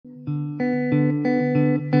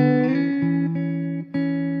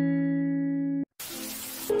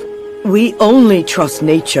only trust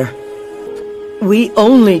nature. We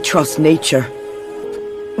only trust nature.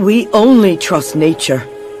 We only trust nature.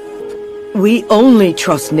 We only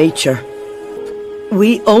trust nature.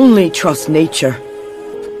 We only trust nature.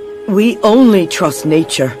 We only trust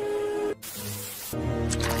nature.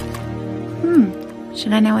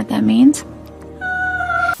 Should I know what that means?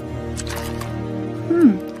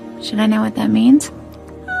 Should I know what that means?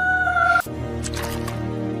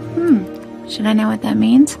 Should I know what that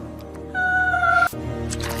means?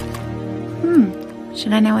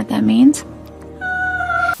 Should I know what that means?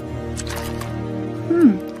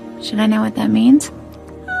 Should I know what that means?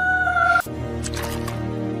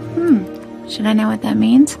 Should I know what that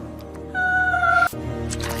means?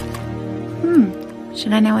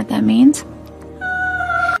 Should I know what that means?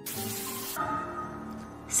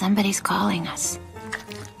 Somebody's calling us.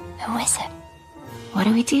 Who is it? What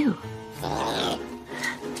do we do?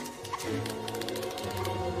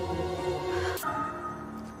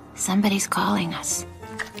 Somebody's calling us.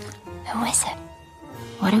 Who is it?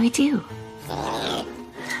 What do we do?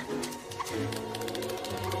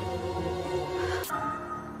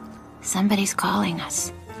 Somebody's calling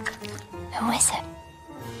us. Who is it?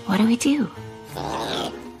 What do we do?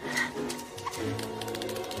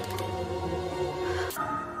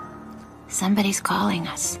 Somebody's calling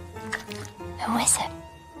us. Who is it?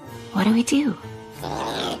 What do we do?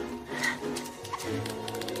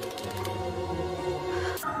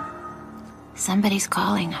 Somebody's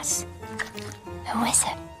calling us. Who is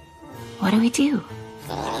it? What do we do?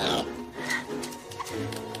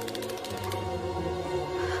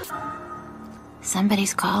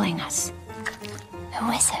 Somebody's calling us.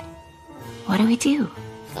 Who is it? What do we do?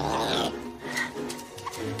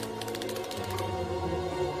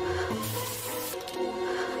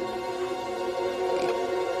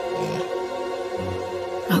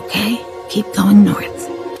 Okay, keep going north.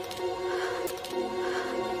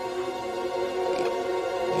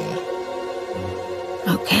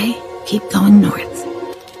 Okay, keep going north.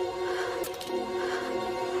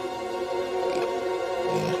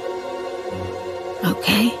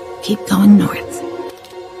 Okay, keep going north.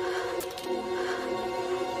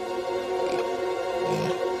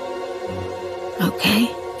 Okay,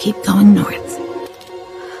 keep going north.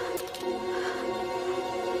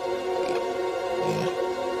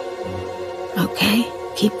 Okay,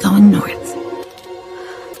 keep going north.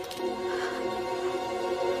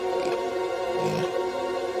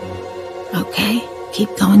 Okay, keep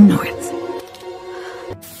going north.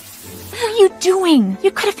 What are you doing?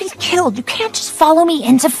 You could have been killed. You can't just follow me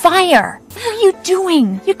into fire. What are you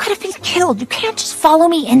doing? You could have been killed. You can't just follow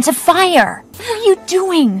me into fire. What are you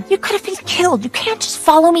doing? You could have been killed. You can't just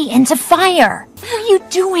follow me into fire. What are you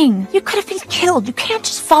doing? You could have been killed. You can't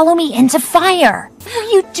just follow me into fire. What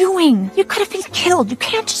are you doing? You could have been killed. You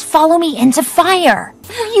can't just follow me into fire.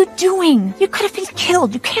 What are you doing? You could have been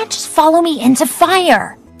killed. You can't just follow me into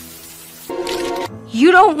fire.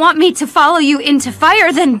 You don't want me to follow you into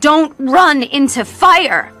fire, then don't run into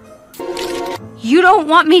fire. You don't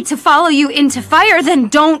want me to follow you into fire, then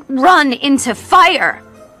don't run into fire.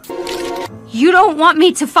 You don't want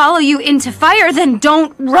me to follow you into fire, then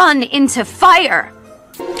don't run into fire.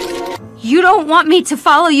 You don't want me to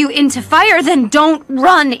follow you into fire, then don't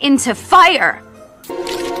run into fire.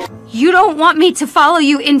 You don't want me to follow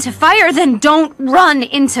you into fire, then don't run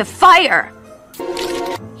into fire.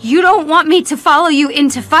 You don't want me to follow you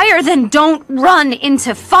into fire, then don't run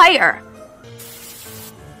into fire.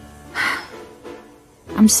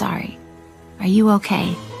 I'm sorry. Are you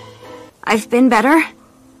okay? I've been better.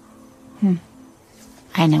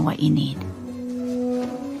 I know what you need.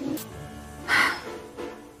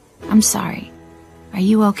 I'm sorry. Are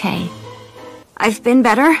you okay? I've been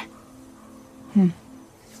better.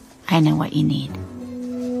 I know what you need.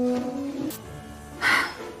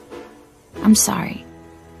 I'm sorry.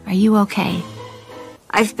 Are you okay?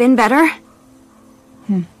 I've been better.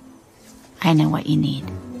 I know what you need.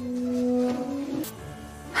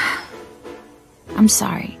 I'm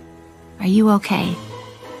sorry. Are you okay?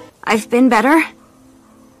 I've been better.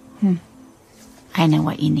 I know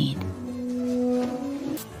what you need.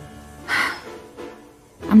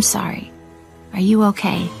 I'm sorry. Are you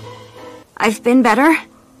okay? I've been better.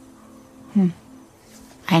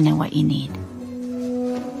 I know what you need.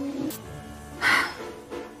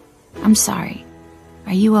 I'm sorry.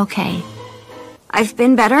 Are you okay? I've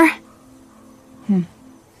been better.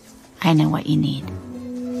 I know what you need.